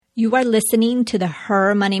You are listening to the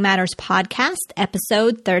Her Money Matters podcast,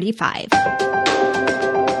 episode 35.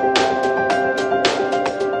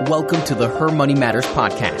 Welcome to the Her Money Matters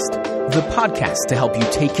podcast, the podcast to help you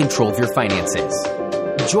take control of your finances.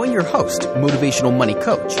 Join your host, motivational money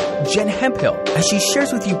coach, Jen Hemphill, as she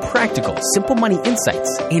shares with you practical, simple money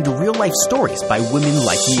insights and real-life stories by women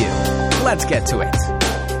like you. Let's get to it.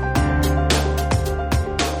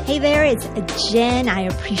 Hey there, it's Jen. I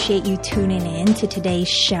appreciate you tuning in to today's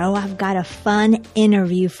show. I've got a fun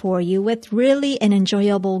interview for you with really an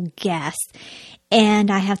enjoyable guest.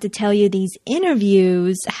 And I have to tell you, these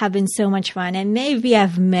interviews have been so much fun. And maybe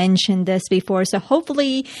I've mentioned this before, so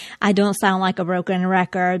hopefully I don't sound like a broken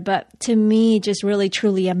record. But to me, it just really,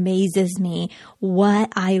 truly amazes me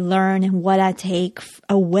what I learn and what I take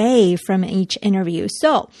away from each interview.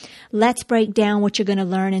 So let's break down what you're going to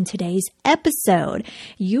learn in today's episode.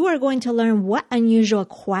 You are going to learn what unusual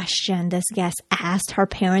question this guest asked her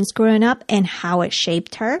parents growing up and how it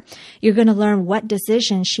shaped her. You're going to learn what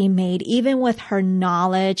decisions she made, even with her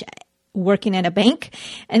knowledge working at a bank,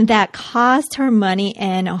 and that caused her money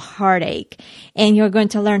and a heartache. And you're going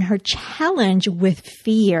to learn her challenge with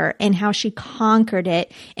fear and how she conquered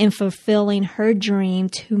it in fulfilling her dream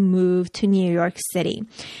to move to New York City.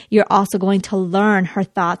 You're also going to learn her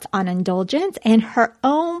thoughts on indulgence and her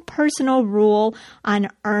own personal rule on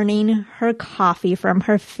earning her coffee from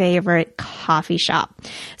her favorite coffee shop.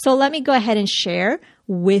 So let me go ahead and share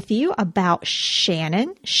with you about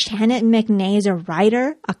Shannon. Shannon McNay is a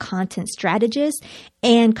writer, a content strategist,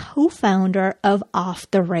 and co-founder of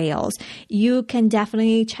Off the Rails. You can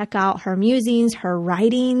definitely check out her musings, her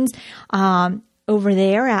writings, over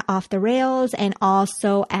there at Off the Rails and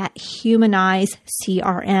also at Humanize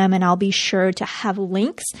CRM. And I'll be sure to have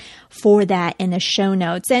links for that in the show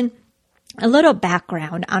notes. And a little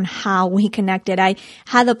background on how we connected. I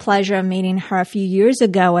had the pleasure of meeting her a few years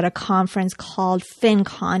ago at a conference called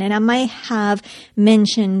FinCon, and I might have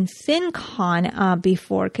mentioned FinCon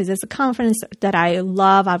before because it's a conference that I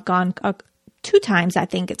love. I've gone 2 times, I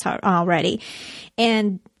think it's already.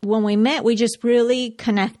 And when we met, we just really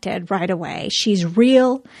connected right away. She's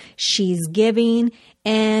real, she's giving,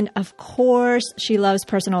 and of course, she loves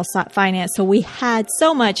personal finance. So we had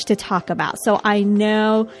so much to talk about. So I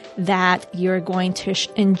know that you're going to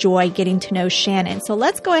enjoy getting to know Shannon. So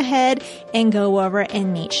let's go ahead and go over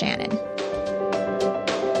and meet Shannon.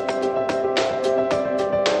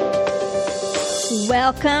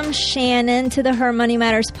 Welcome, Shannon, to the Her Money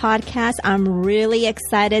Matters podcast. I'm really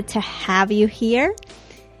excited to have you here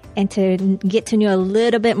and to get to know a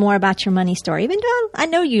little bit more about your money story, even though I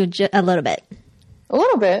know you a little bit. A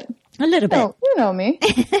little bit. A little bit. You know me.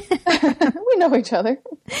 We know each other.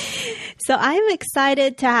 So I'm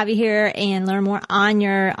excited to have you here and learn more on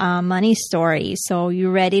your money story. So you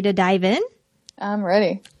ready to dive in? I'm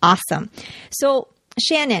ready. Awesome. So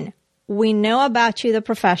Shannon, we know about you, the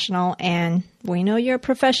professional, and we know you're a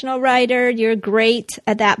professional writer. You're great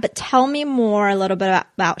at that. But tell me more a little bit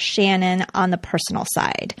about Shannon on the personal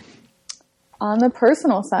side. On the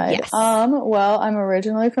personal side? Yes. Well, I'm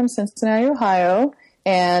originally from Cincinnati, Ohio.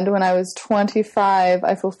 And when I was 25,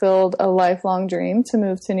 I fulfilled a lifelong dream to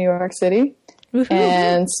move to New York City. Woo-hoo.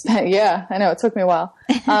 And I know it took me a while.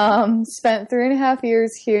 Spent 3.5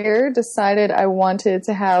 years here, decided I wanted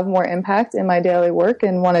to have more impact in my daily work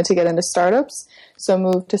and wanted to get into startups. So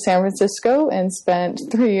moved to San Francisco and spent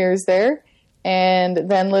 3 years there and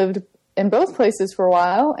then lived in both places for a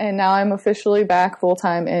while. And now I'm officially back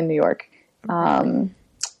full-time in New York. I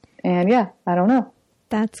don't know.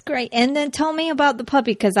 That's great. And then tell me about the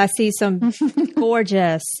puppy, because I see some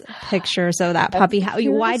gorgeous pictures of that puppy.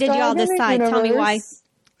 Why did y'all decide? Tell me why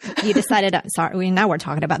you decided. Now we're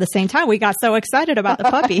talking about the same time. We got so excited about the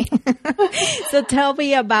puppy. So tell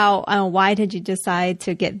me about why did you decide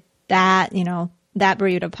to get that, that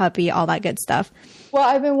breed of puppy, all that good stuff. Well,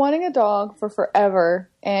 I've been wanting a dog for forever.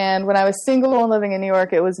 And when I was single and living in New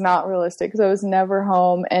York, it was not realistic because I was never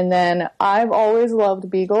home. And then I've always loved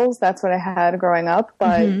beagles. That's what I had growing up,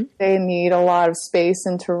 but they need a lot of space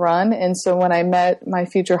and to run. And so when I met my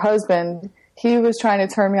future husband, he was trying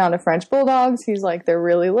to turn me on to French bulldogs. He's like, they're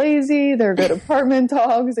really lazy. They're good apartment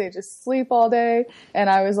dogs. They just sleep all day. And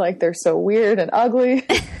I was like, they're so weird and ugly.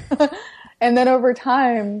 And then over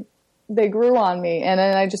time, they grew on me. And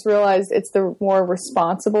then I just realized it's the more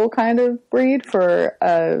responsible kind of breed for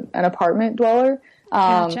an apartment dweller.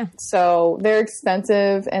 Gotcha. So they're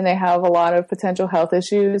expensive and they have a lot of potential health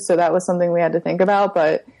issues. So that was something we had to think about.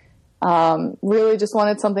 But really just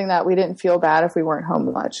wanted something that we didn't feel bad if we weren't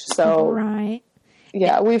home much. So right.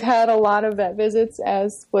 Yeah, we've had a lot of vet visits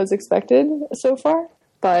as was expected so far.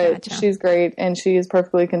 But Gotcha. she's great, and she is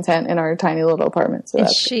perfectly content in our tiny little apartment. So And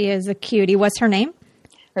that's she is a cutie. What's her name?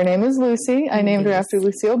 Her name is Lucy. I named her after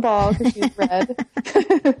Lucille Ball because she's red.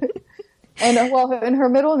 And her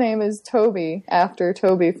middle name is Toby, after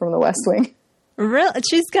Toby from The West Wing. Really?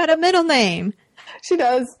 She's got a middle name. She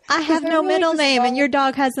does. I have no middle name, and your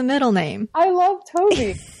dog has a middle name. I love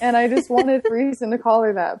Toby, and I just wanted a reason to call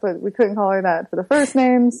her that, but we couldn't call her that for the first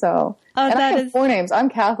name, so. And I have 4 names. I'm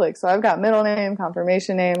Catholic, so I've got middle name,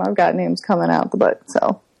 confirmation name. I've got names coming out the butt,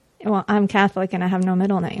 so. Well, I'm Catholic, and I have no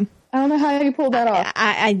middle name. I don't know how you pulled that off.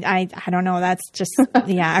 I don't know. That's just,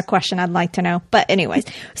 a question I'd like to know. But anyways,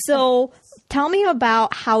 so tell me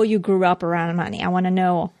about how you grew up around money. I want to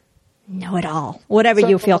know it all. Whatever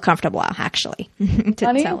you feel comfortable, actually.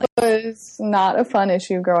 Money was not a fun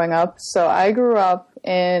issue growing up. So I grew up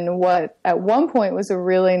in what at one point was a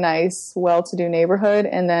really nice, well-to-do neighborhood.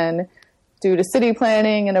 And then due to city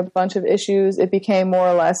planning and a bunch of issues, it became more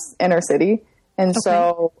or less inner city. And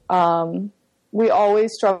so we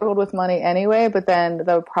always struggled with money anyway, but then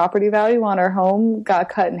the property value on our home got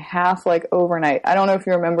cut in half like overnight. I don't know if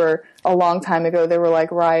you remember a long time ago, there were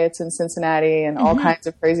like riots in Cincinnati and all kinds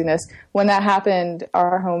of craziness. When that happened,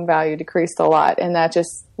 our home value decreased a lot, and that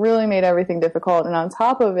just really made everything difficult. And on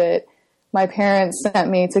top of it, my parents sent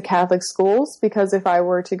me to Catholic schools because if I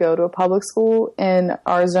were to go to a public school in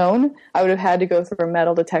our zone, I would have had to go through a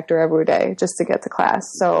metal detector every day just to get to class.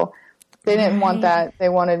 So they didn't want that. They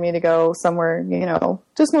wanted me to go somewhere,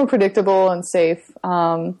 just more predictable and safe.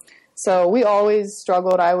 So we always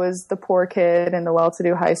struggled. I was the poor kid in the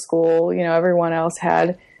well-to-do high school. Everyone else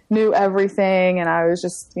knew everything, and I was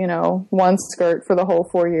just, one skirt for the whole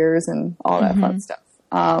 4 years and all that fun stuff.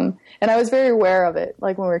 And I was very aware of it,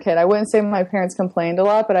 like when we were a kid. I wouldn't say my parents complained a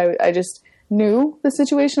lot, but I just knew the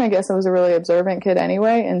situation. I guess I was a really observant kid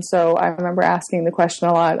anyway. And so I remember asking the question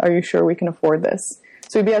a lot, are you sure we can afford this?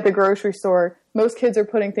 So we'd be at the grocery store. Most kids are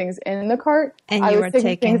putting things in the cart. And I you was were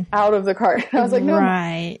taking things out of the cart. I was like, no.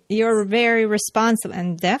 Right. You're very responsive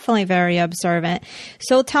and definitely very observant.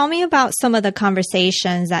 So tell me about some of the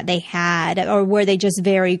conversations that they had, or were they just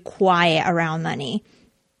very quiet around money?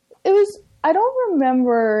 I don't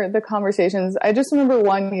remember the conversations. I just remember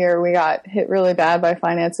one year we got hit really bad by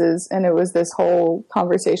finances, and it was this whole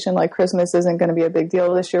conversation like Christmas isn't going to be a big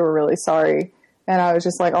deal this year. We're really sorry. And I was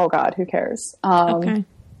just like, oh God, who cares? Okay.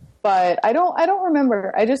 But I don't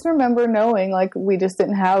remember. I just remember knowing like we just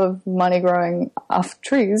didn't have money growing off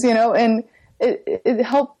trees, and it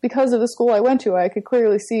helped because of the school I went to. I could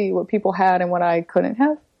clearly see what people had and what I couldn't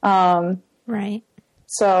have. Right.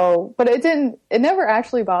 So, but it never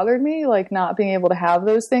actually bothered me, like not being able to have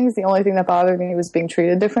those things. The only thing that bothered me was being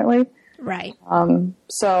treated differently. Right.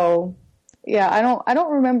 So yeah, I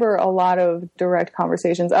don't remember a lot of direct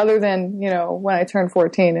conversations other than, when I turned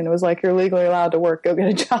 14 and it was like, you're legally allowed to work, go get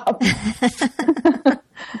a job.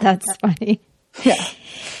 That's funny. Yeah.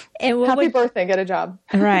 And happy birthday, get a job.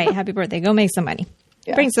 Right. Happy birthday. Go make some money.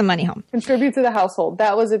 Yeah. Bring some money home. Contribute to the household.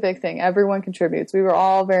 That was a big thing. Everyone contributes. We were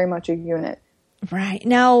all very much a unit. Right.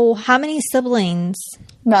 Now, how many siblings?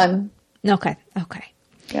 None. Okay.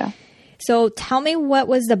 Yeah. So tell me, what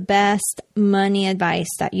was the best money advice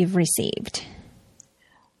that you've received?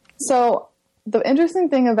 So the interesting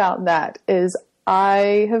thing about that is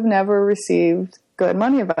I have never received good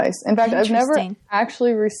money advice. In fact, I've never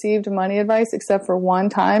actually received money advice except for one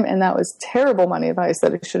time, and that was terrible money advice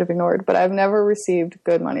that I should have ignored. But I've never received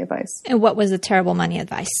good money advice. And what was the terrible money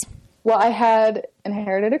advice? Well, I had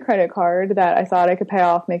inherited a credit card that I thought I could pay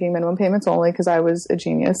off making minimum payments only because I was a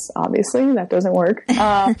genius. Obviously, that doesn't work.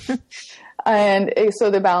 And so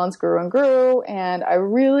the balance grew and grew, and I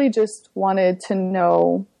really just wanted to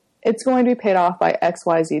know it's going to be paid off by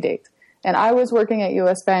XYZ date. And I was working at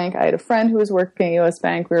U.S. Bank. I had a friend who was working at U.S.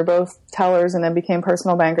 Bank. We were both tellers and then became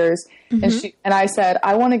personal bankers. And I said,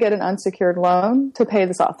 I want to get an unsecured loan to pay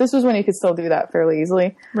this off. This was when you could still do that fairly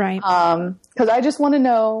easily. Right. Because I just want to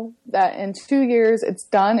know that in 2 years it's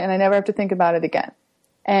done and I never have to think about it again.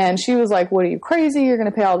 And she was like, what are you, crazy? You're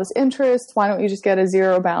going to pay all this interest. Why don't you just get a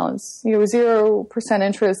 0%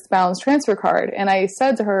 interest balance transfer card? And I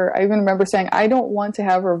said to her, I even remember saying, I don't want to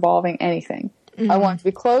have revolving anything. I want it to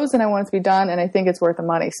be closed and I want it to be done. And I think it's worth the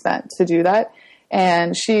money spent to do that.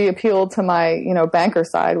 And she appealed to my, banker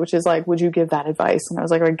side, which is like, would you give that advice? And I was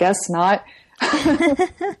like, I guess not.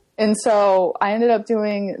 And so I ended up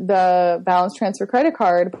doing the balance transfer credit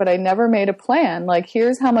card, but I never made a plan. Like,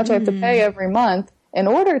 here's how much I have to pay every month in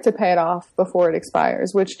order to pay it off before it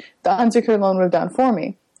expires, which the unsecured loan would have done for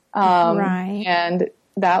me. Right. And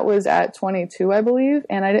that was at 22, I believe.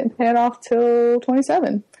 And I didn't pay it off till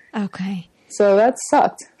 27. Okay. So that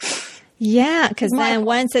sucked. Yeah, because then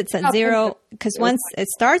once it's at zero, because once it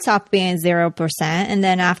starts off being 0%, and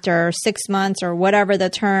then after 6 months or whatever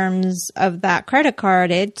the terms of that credit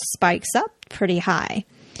card, it spikes up pretty high.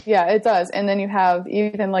 Yeah, it does. And then you have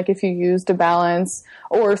even like if you used a balance,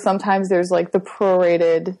 or sometimes there's like the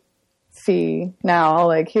prorated fee now,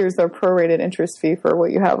 like here's the prorated interest fee for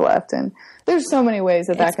what you have left. And there's so many ways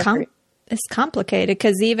that can it's complicated,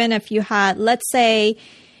 because even if you had, let's say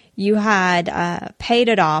you had paid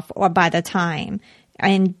it off or by the time,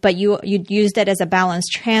 but you used it as a balance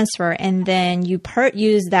transfer, and then you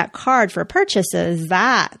used that card for purchases,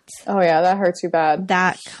 that hurts you bad.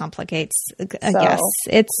 That complicates. Yes,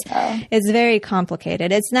 it's very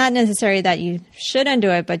complicated. It's not necessary that you shouldn't do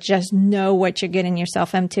it, but just know what you're getting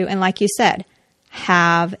yourself into, and like you said,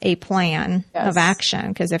 have a plan of action,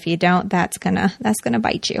 because if you don't, that's gonna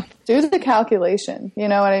bite you. Do the calculation. You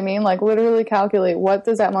know what I mean? Like literally calculate, what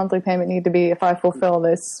does that monthly payment need to be if I fulfill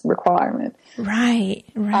this requirement? Right.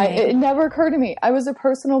 It never occurred to me. I was a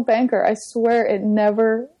personal banker. I swear it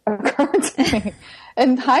never occurred to me.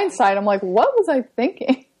 In hindsight, I'm like, what was I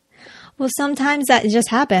thinking? Well, sometimes that just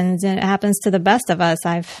happens, and it happens to the best of us.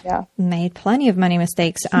 I've made plenty of money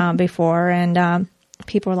mistakes before, and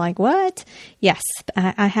people are like, what? Yes,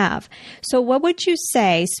 I have. So what would you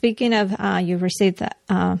say, speaking of you've received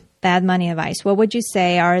the, bad money advice, what would you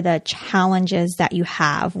say are the challenges that you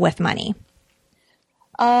have with money?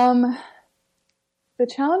 The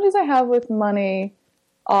challenges I have with money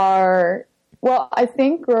are, well, I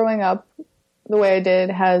think growing up the way I did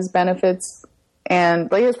has benefits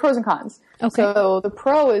and like there's pros and cons. Okay. So the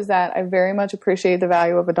pro is that I very much appreciate the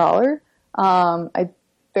value of a dollar. I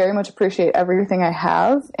very much appreciate everything I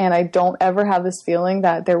have, and I don't ever have this feeling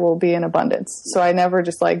that there will be an abundance. So I never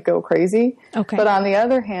just like go crazy. Okay. But on the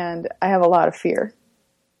other hand, I have a lot of fear.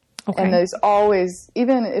 Okay. And there's always,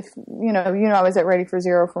 even if, I was at Ready for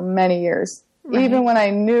Zero for many years. Right. Even when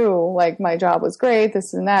I knew like my job was great,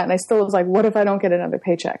 this and that, and I still was like, what if I don't get another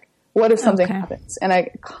paycheck? What if something happens? And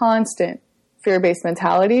constant fear-based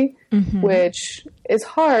mentality, which is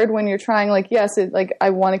hard when you're trying, like, yes,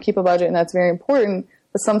 I want to keep a budget and that's very important.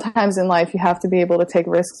 But sometimes in life, you have to be able to take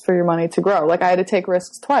risks for your money to grow. Like I had to take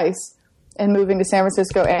risks twice in moving to San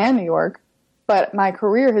Francisco and New York, but my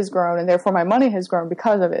career has grown and therefore my money has grown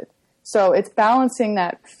because of it. So it's balancing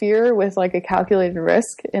that fear with like a calculated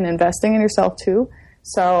risk and investing in yourself too.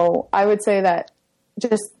 So I would say that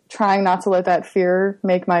just trying not to let that fear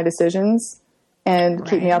make my decisions and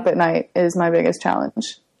keep me up at night is my biggest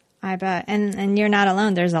challenge. I bet. And you're not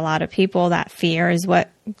alone. There's a lot of people that fear is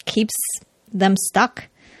what keeps them stuck.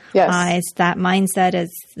 Yes. It's that mindset,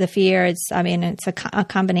 it's the fear. It's a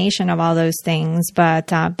combination of all those things,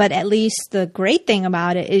 but at least the great thing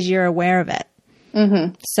about it is you're aware of it.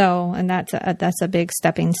 Mm-hmm. So, and that's a big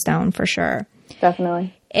stepping stone for sure.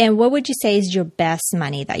 Definitely. And what would you say is your best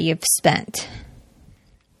money that you've spent?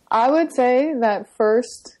 I would say that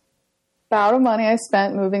first bout of money I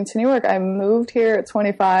spent moving to New York. I moved here at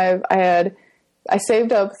 25. I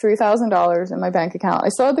saved up $3,000 in my bank account. I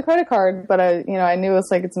still had the credit card, but I knew it's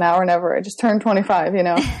like, it's now or never. I just turned 25,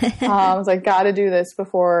 I was like, gotta do this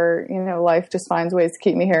before, life just finds ways to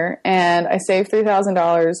keep me here. And I saved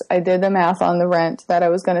 $3,000. I did the math on the rent that I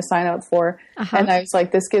was going to sign up for. And I was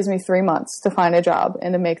like, this gives me 3 months to find a job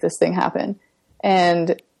and to make this thing happen.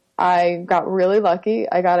 And I got really lucky.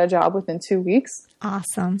 I got a job within 2 weeks.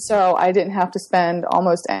 Awesome. So I didn't have to spend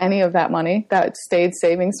almost any of that money. That stayed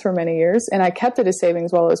savings for many years. And I kept it as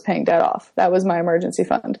savings while I was paying debt off. That was my emergency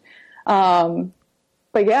fund.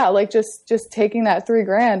 But yeah, like just taking that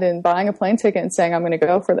 $3,000 and buying a plane ticket and saying, I'm going to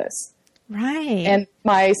go for this. Right. And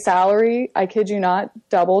my salary, I kid you not,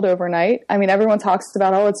 doubled overnight. I mean, everyone talks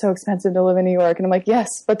about, it's so expensive to live in New York. And I'm like, yes,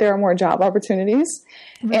 but there are more job opportunities.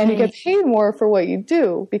 Right. And you get paid more for what you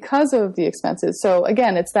do because of the expenses. So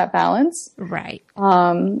again, it's that balance. Right.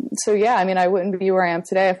 So yeah, I wouldn't be where I am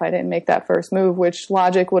today if I didn't make that first move, which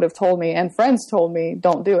logic would have told me and friends told me,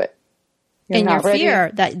 don't do it. And your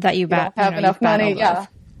fear that you don't have enough money. Yeah,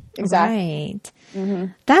 exactly. Right. Mm-hmm.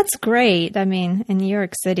 That's great. In New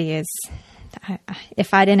York City is,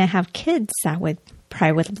 if I didn't have kids, I would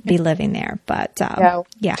probably be living there. But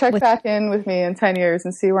check back in with me in 10 years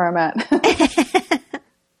and see where I'm at.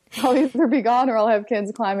 I'll either be gone or I'll have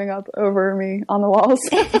kids climbing up over me on the walls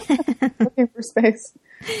looking for space.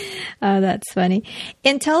 Oh, that's funny.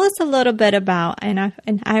 And tell us a little bit about, and I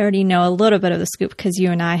already know a little bit of the scoop because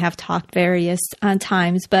you and I have talked various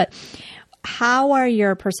times, but how are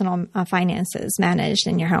your personal finances managed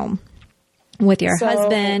in your home with your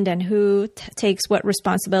husband, and who takes what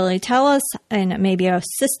responsibility? Tell us, and maybe a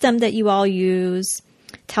system that you all use.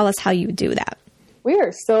 Tell us how you do that. We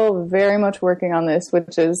are still very much working on this,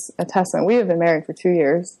 which is a testament. We have been married for 2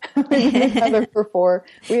 years. We've been together for 4.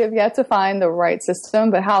 We have yet to find the right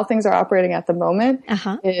system, but how things are operating at the moment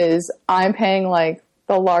is I'm paying like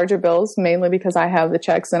the larger bills, mainly because I have the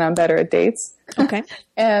checks and I'm better at dates. Okay.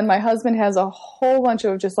 And my husband has a whole bunch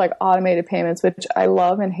of just like automated payments, which I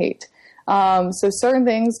love and hate. So certain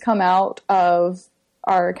things come out of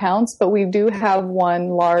our accounts, but we do have one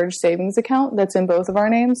large savings account that's in both of our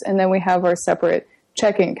names. And then we have our separate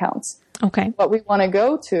checking accounts. Okay. What we want to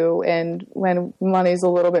go to, and when money's a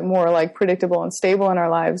little bit more like predictable and stable in our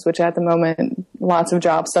lives, which at the moment, lots of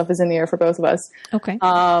job stuff is in the air for both of us. Okay.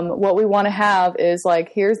 What we want to have is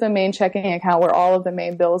like, here's the main checking account where all of the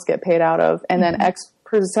main bills get paid out of, and then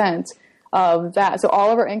X% of that. So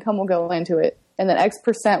all of our income will go into it, and then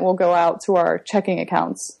X% will go out to our checking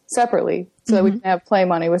accounts separately so that we can have play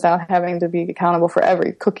money without having to be accountable for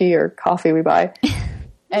every cookie or coffee we buy.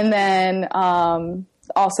 And then,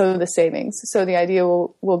 also the savings. So the idea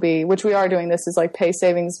will be, which we are doing this, is like pay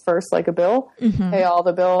savings first, like a bill, pay all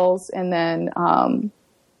the bills, and then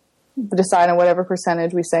decide on whatever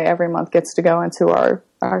percentage we say every month gets to go into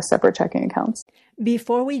our separate checking accounts.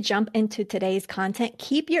 Before we jump into today's content,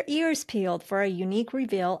 keep your ears peeled for a unique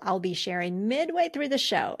reveal I'll be sharing midway through the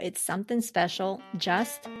show. It's something special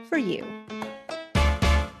just for you.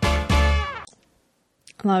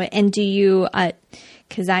 Love it. And do you,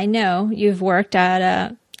 because I know you've worked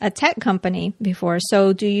at a tech company before,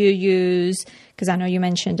 so do you use, because I know you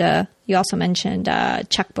mentioned, you also mentioned a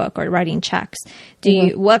checkbook or writing checks. Do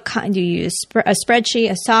you, what kind, do you use a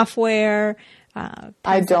spreadsheet, a software,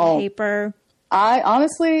 I don't. paper? I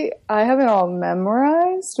honestly, I have it all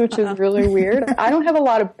memorized, which is really weird. I don't have a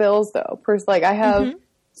lot of bills though. Like I have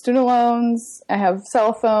student loans, I have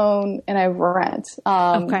cell phone, and I have rent.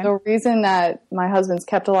 The reason that my husband's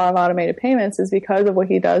kept a lot of automated payments is because of what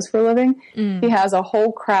he does for a living. He has a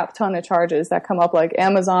whole crap ton of charges that come up, like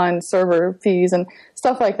Amazon server fees and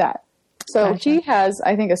stuff like that. So he has,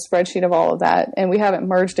 I think, a spreadsheet of all of that, and we haven't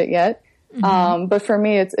merged it yet. But for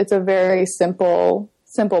me, it's a very simple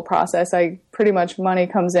process. I pretty much, money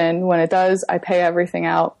comes in when it does. I pay everything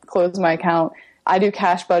out, close my account. I do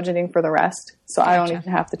cash budgeting for the rest, so I don't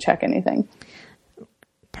even have to check anything.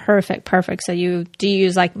 Perfect. So do you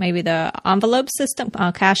use like maybe the envelope system,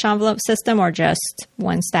 cash envelope system, or just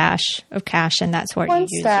one stash of cash, and that's what you use?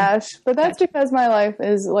 One stash, but that's because my life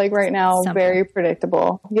is like right now very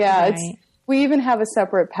predictable. Yeah, we even have a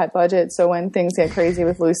separate pet budget, so when things get crazy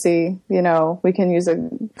with Lucy, we can use a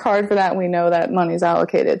card for that, and we know that money's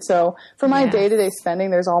allocated. So for my day-to-day spending,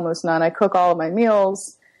 there's almost none. I cook all of my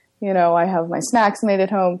meals. I have my snacks made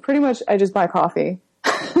at home. Pretty much, I just buy coffee.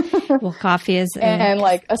 Well, coffee is... and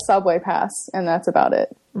like a Subway pass, and that's about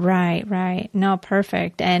it. Right. No,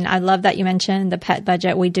 perfect. And I love that you mentioned the pet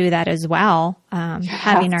budget. We do that as well,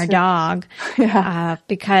 having our dog,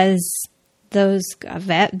 because those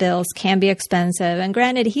vet bills can be expensive. And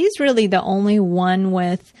granted, he's really the only one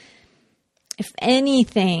with, if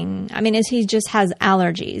anything, I mean, he just has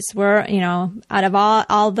allergies. We're, out of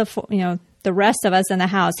all the, the rest of us in the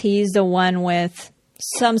house, he's the one with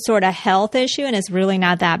some sort of health issue, and it's really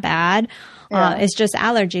not that bad. It's just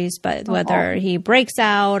allergies, but whether he breaks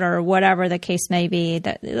out or whatever the case may be,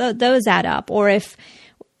 those add up. Or if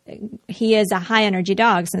he is a high energy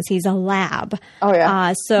dog, since he's a lab.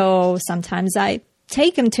 So sometimes I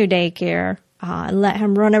take him to daycare, let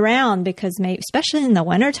him run around, because especially in the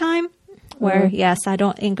wintertime, where I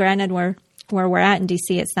don't, and granted where we're at in DC,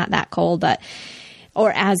 it's not that cold,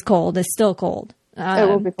 or as cold, it's still cold. It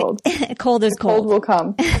will be cold. Cold is cold. Cold will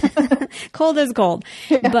come. Cold is cold.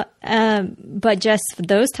 Yeah. But just for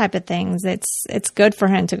those type of things, it's good for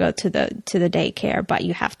him to go to the daycare, but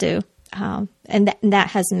you have to, and that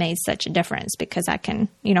has made such a difference, because I can,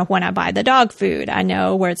 when I buy the dog food, I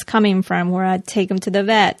know where it's coming from, where I take him to the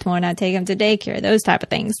vet, when I take him to daycare, those type of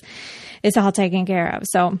things, it's all taken care of.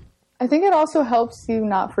 So I think it also helps you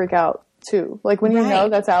not freak out too. Like when you know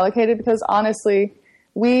that's allocated, because honestly,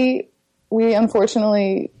 we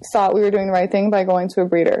unfortunately thought we were doing the right thing by going to a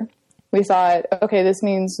breeder. We thought, okay, this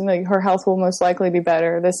means her health will most likely be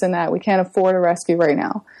better, this and that. We can't afford a rescue right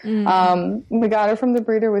now. We got her from the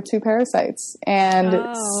breeder with 2 parasites.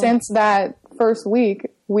 And since that first week,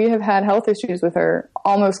 we have had health issues with her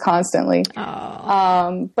almost constantly.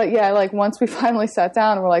 But yeah, like once we finally sat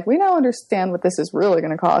down and we're like, we now understand what this is really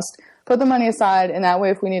going to cost. Put the money aside, and that way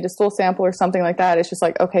if we need a stool sample or something like that, it's just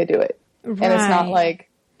like, okay, do it. And it's not like,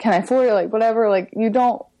 can I afford it? Like whatever, like you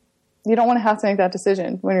don't want to have to make that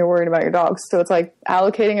decision when you're worried about your dogs. So it's like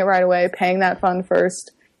allocating it right away, paying that fund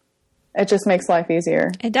first. It just makes life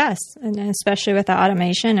easier. It does. And especially with the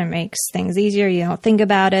automation, it makes things easier. You don't think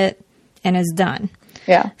about it. and it's done.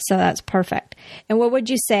 Yeah. So that's perfect. And what would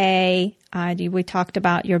you say, we talked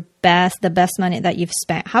about the best money that you've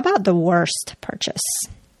spent. How about the worst purchase?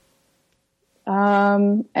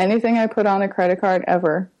 Anything I put on a credit card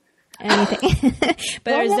ever. Anything.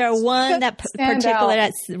 But is there one that particular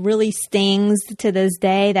that really stings to this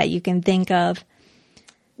day that you can think of?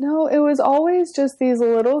 No, it was always just these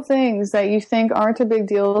little things that you think aren't a big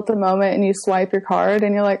deal at the moment, and you swipe your card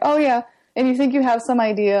and you're like, oh yeah. And you think you have some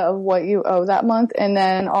idea of what you owe that month. And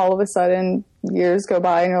then all of a sudden years go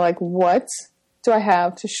by and you're like, what do I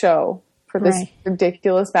have to show for this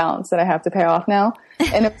ridiculous balance that I have to pay off now?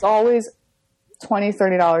 And it's always $20,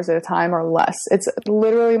 $30 at a time or less. It's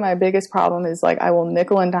literally my biggest problem is like, I will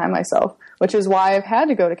nickel and dime myself, which is why I've had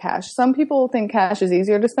to go to cash. Some people think cash is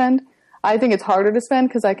easier to spend. I think it's harder to spend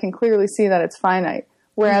because I can clearly see that it's finite.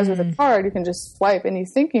 Whereas with a card, you can just swipe and you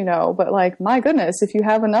think you know, but like, my goodness, if you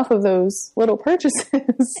have enough of those little purchases,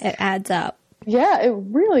 it adds up. Yeah, it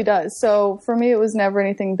really does. So for me, it was never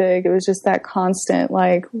anything big. It was just that constant,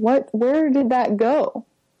 like, where did that go?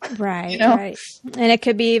 Right, right. And it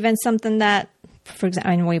could be even something that, for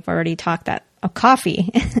example, and we've already talked that a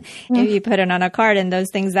coffee, if you put it on a card and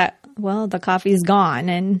those things that, well, the coffee's gone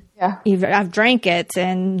and I've drank it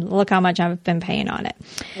and look how much I've been paying on it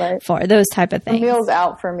for those type of things. The meal's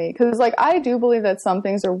out for me. Cause like, I do believe that some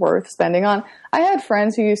things are worth spending on. I had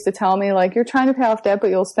friends who used to tell me like, you're trying to pay off debt,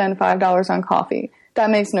 but you'll spend $5 on coffee. That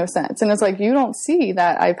makes no sense. And it's like, you don't see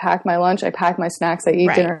that I pack my lunch, I pack my snacks, I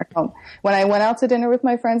eat dinner at home. When I went out to dinner with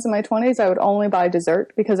my friends in my 20s, I would only buy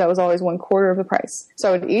dessert because I was always 1/4 of the price.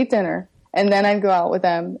 So I would eat dinner and then I'd go out with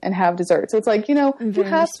them and have dessert. So it's like, you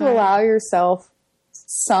have to allow yourself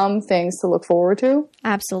some things to look forward to.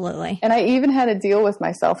 Absolutely. And I even had a deal with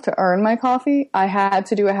myself to earn my coffee. I had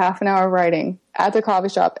to do a half an hour writing at the coffee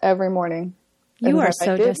shop every morning. You are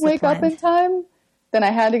so disciplined. If I didn't wake up in time, then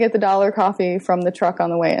I had to get the $1 coffee from the truck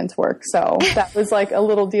on the way into work. So that was like a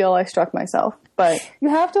little deal I struck myself. But you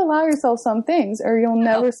have to allow yourself some things or you'll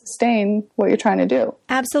never sustain what you're trying to do.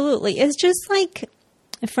 Absolutely. It's just like,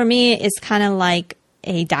 for me, it's kind of like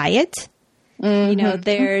a diet.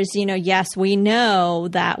 There's, yes, we know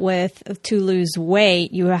that to lose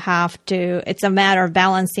weight, you have to, it's a matter of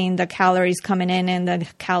balancing the calories coming in and the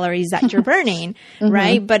calories that you're burning,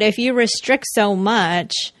 right? But if you restrict so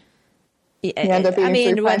much, you end up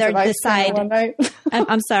eating whether decide, one night.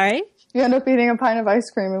 I'm sorry. You end up eating a pint of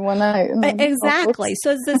ice cream in one night. Exactly.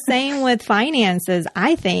 So it's the same with finances.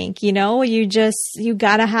 I think, you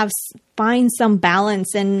got to find some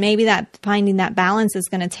balance, and maybe finding that balance is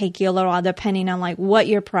going to take you a little while depending on like what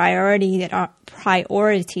your priorities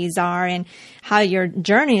are and how your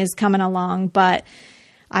journey is coming along. But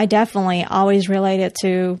I definitely always relate it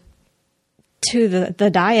to the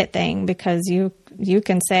diet thing, because you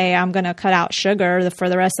can say, I'm going to cut out sugar for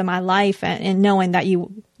the rest of my life, and knowing that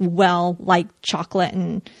you like chocolate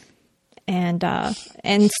and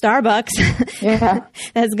Starbucks. Yeah.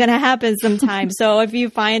 That's going to happen sometimes. So if you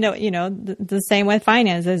find out, the same with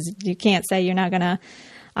finances, you can't say you're not going to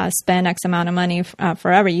spend X amount of money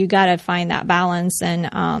forever. You got to find that balance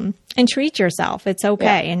and treat yourself. It's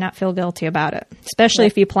okay and not feel guilty about it, especially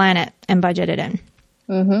if you plan it and budget it in.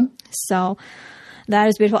 Mm-hmm. So that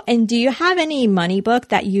is beautiful. And do you have any money book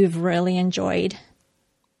that you've really enjoyed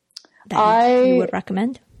that you would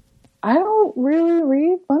recommend? I don't really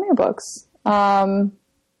read money books. I know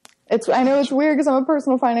it's weird because I'm a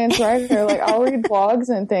personal finance writer. Like, I'll read blogs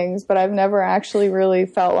and things, but I've never actually really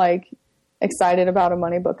felt like excited about a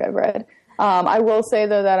money book I've read. I will say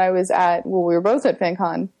though that we were both at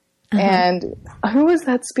FinCon. And who was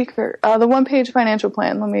that speaker? The one-page financial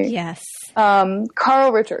plan. Yes.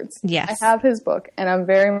 Carl Richards. Yes. I have his book, and I'm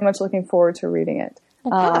very much looking forward to reading it.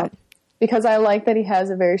 Because I like that he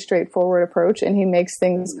has a very straightforward approach, and he makes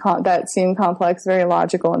things that seem complex very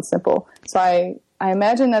logical and simple. So I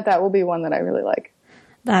imagine that will be one that I really like.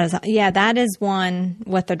 That is one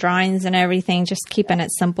with the drawings and everything, just keeping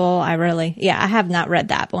it simple. I have not read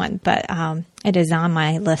that one, but it is on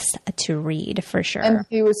my list to read for sure. And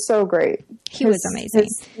he was so great. He was amazing.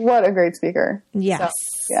 What a great speaker. Yes.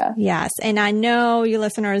 So, yes. And I know you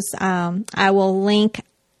listeners, I will link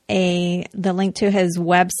the link to his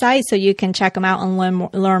website so you can check him out and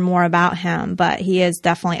learn more about him. But he is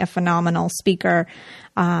definitely a phenomenal speaker.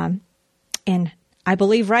 And I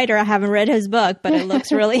believe writer. I haven't read his book, but it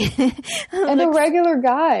looks really... and a regular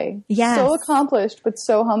guy. Yes. So accomplished, but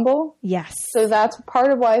so humble. Yes. So that's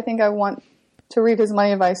part of why I think I want to read his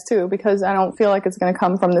money advice too, because I don't feel like it's going to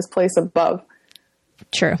come from this place above.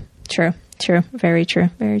 True. Very true.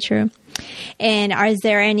 Very true. And is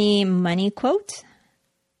there any money quote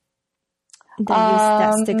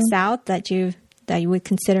that sticks out that that you would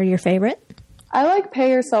consider your favorite? I like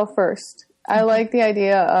pay yourself first. I like the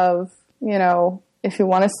idea of, if you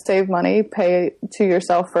want to save money, pay to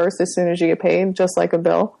yourself first as soon as you get paid, just like a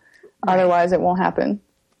bill. Right. Otherwise, it won't happen.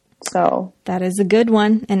 So that is a good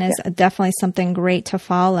one, and is definitely something great to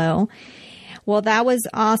follow. Well, that was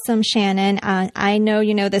awesome, Shannon. I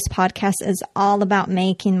know this podcast is all about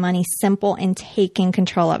making money simple and taking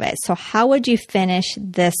control of it. So how would you finish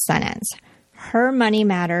this sentence? Her money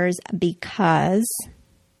matters because...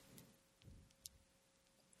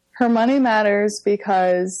 Her money matters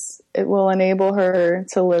because it will enable her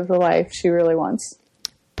to live the life she really wants.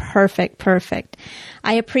 Perfect.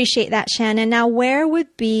 I appreciate that, Shannon. Now, where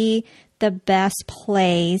would be the best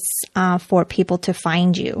place for people to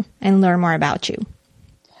find you and learn more about you?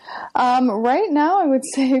 Right now, I would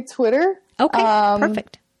say Twitter. Okay,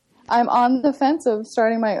 perfect. I'm on the fence of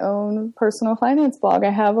starting my own personal finance blog.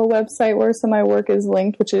 I have a website where some of my work is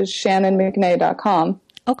linked, which is shannonmcnay.com.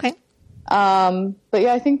 Okay. But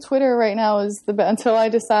yeah, I think Twitter right now is the best until I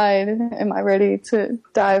decide, am I ready to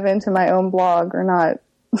dive into my own blog or not?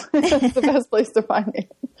 That's the best place to find me.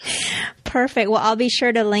 Perfect. Well, I'll be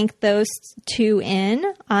sure to link those two in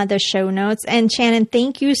the show notes. And Shannon,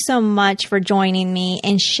 thank you so much for joining me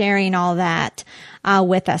and sharing all that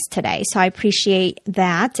with us today. So I appreciate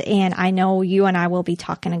that. And I know you and I will be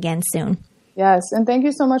talking again soon. Yes. And thank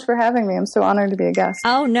you so much for having me. I'm so honored to be a guest.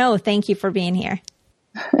 Oh, no. Thank you for being here.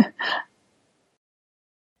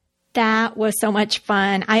 That was so much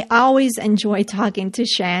fun. I always enjoy talking to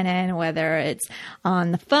Shannon, whether it's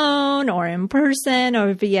on the phone or in person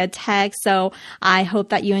or via text. So I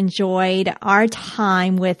hope that you enjoyed our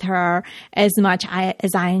time with her as much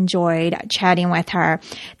as I enjoyed chatting with her.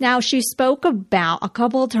 Now, she spoke about a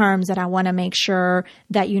couple of terms that I want to make sure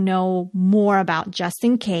that you know more about just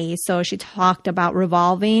in case. So she talked about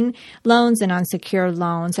revolving loans and unsecured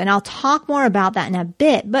loans, and I'll talk more about that in a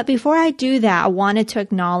bit. But before I do that, I wanted to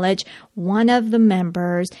acknowledge one of the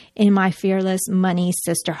members in my Fearless Money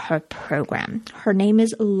Sisterhood program. Her name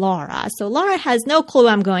is Laura. So Laura has no clue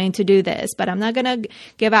I'm going to do this, but I'm not going to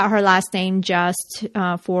give out her last name just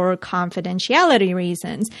for confidentiality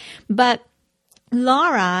reasons. But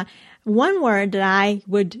Laura, one word that I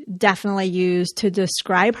would definitely use to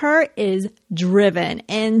describe her is driven,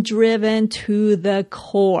 and driven to the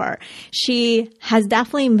core. She has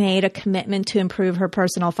definitely made a commitment to improve her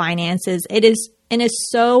personal finances. It is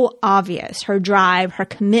so obvious, her drive, her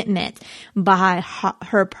commitment by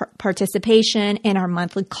her participation in our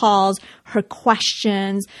monthly calls, her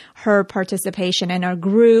questions, her participation in our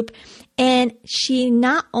group. And she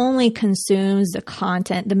not only consumes the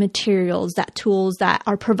content, the materials, that tools that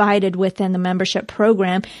are provided within the membership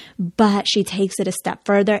program, but she takes it a step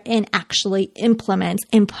further and actually implements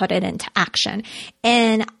and put it into action.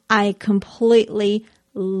 And I completely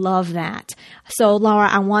love that. So Laura,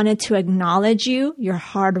 I wanted to acknowledge you, your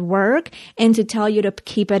hard work, and to tell you to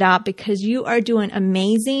keep it up because you are doing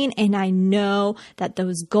amazing. And I know that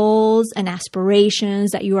those goals and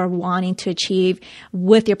aspirations that you are wanting to achieve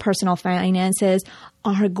with your personal finances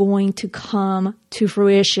are going to come to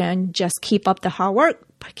fruition. Just keep up the hard work,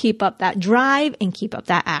 keep up that drive, and keep up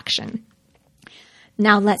that action.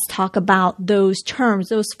 Now let's talk about those terms,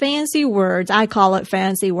 those fancy words. I call it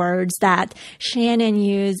fancy words that Shannon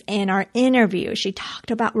used in our interview. She talked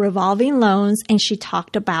about revolving loans and she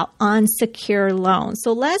talked about unsecured loans.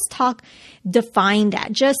 So let's define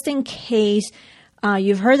that just in case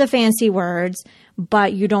you've heard the fancy words,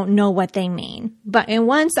 but you don't know what they mean. And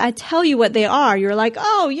once I tell you what they are, you're like,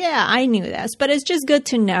 oh yeah, I knew this. But it's just good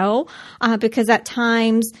to know because at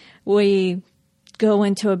times we go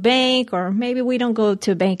into a bank, or maybe we don't go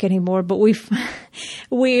to a bank anymore, but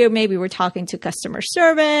maybe we're talking to customer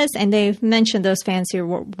service and they've mentioned those fancy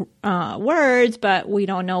words, but we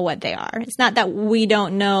don't know what they are. It's not that we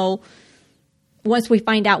don't know. Once we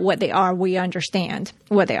find out what they are, we understand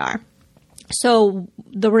what they are. So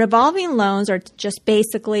the revolving loans are just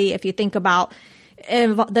basically, if you think about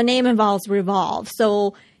the name involves revolve.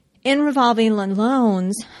 So in revolving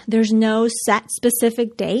loans, there's no set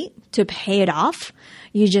specific date to pay it off.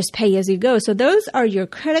 You just pay as you go. So those are your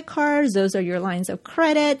credit cards. Those are your lines of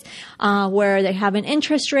credit where they have an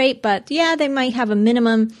interest rate. But yeah, they might have a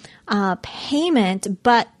minimum payment,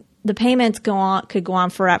 but the payments could go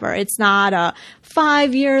on forever. It's not a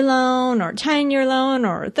 5-year loan or 10-year loan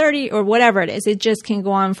or 30 or whatever it is. It just can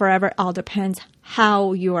go on forever. It all depends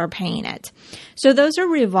how you are paying it. So those are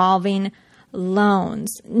revolving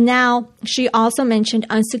loans. Now, she also mentioned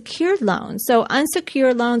unsecured loans. So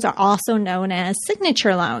unsecured loans are also known as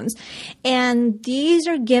signature loans. And these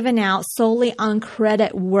are given out solely on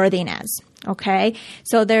credit worthiness. Okay.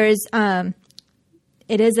 So it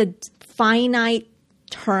is a finite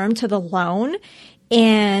term to the loan.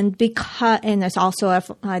 And there's also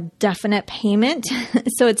a definite payment.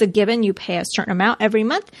 So it's a given. You pay a certain amount every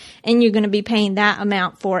month, and you're going to be paying that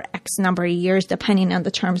amount for X number of years, depending on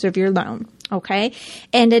the terms of your loan. Okay.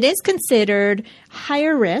 And it is considered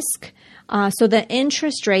higher risk. So the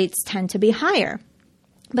interest rates tend to be higher.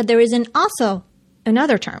 But there is also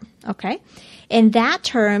another term. Okay. And that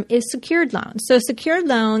term is secured loans. So secured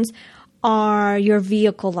loans are your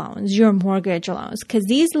vehicle loans, your mortgage loans, because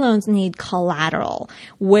these loans need collateral,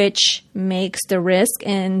 which makes the risk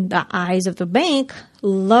in the eyes of the bank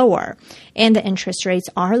lower, and the interest rates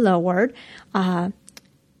are lowered.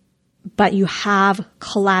 But you have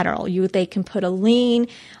collateral. They can put a lien.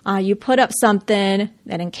 You put up something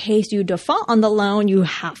that in case you default on the loan, you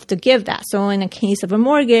have to give that. So in a case of a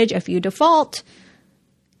mortgage, if you default,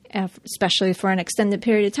 especially for an extended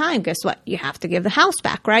period of time, guess what? You have to give the house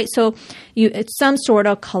back, right? So it's some sort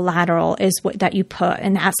of collateral is that you put,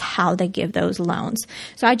 and that's how they give those loans.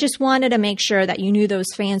 So I just wanted to make sure that you knew those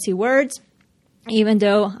fancy words, even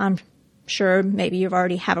though I'm sure maybe you've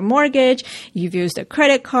already have a mortgage, you've used a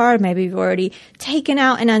credit card, maybe you've already taken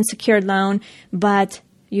out an unsecured loan, but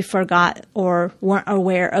you forgot or weren't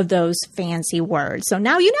aware of those fancy words. So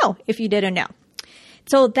now you know if you didn't know.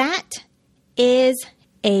 So that is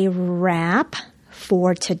a wrap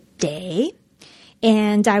for today.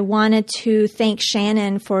 And I wanted to thank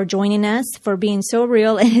Shannon for joining us, for being so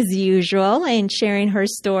real as usual and sharing her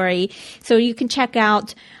story. So you can check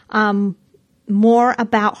out more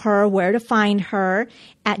about her, where to find her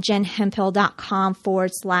at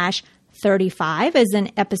jenhemphill.com/35 as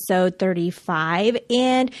in episode 35.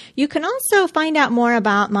 And you can also find out more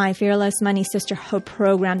about my Fearless Money Sisterhood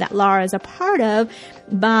program that Laura is a part of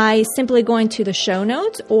by simply going to the show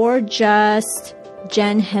notes or just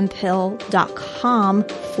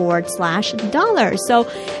jenhemphill.com/$. So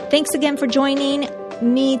thanks again for joining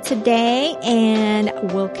me today, and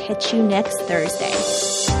we'll catch you next Thursday.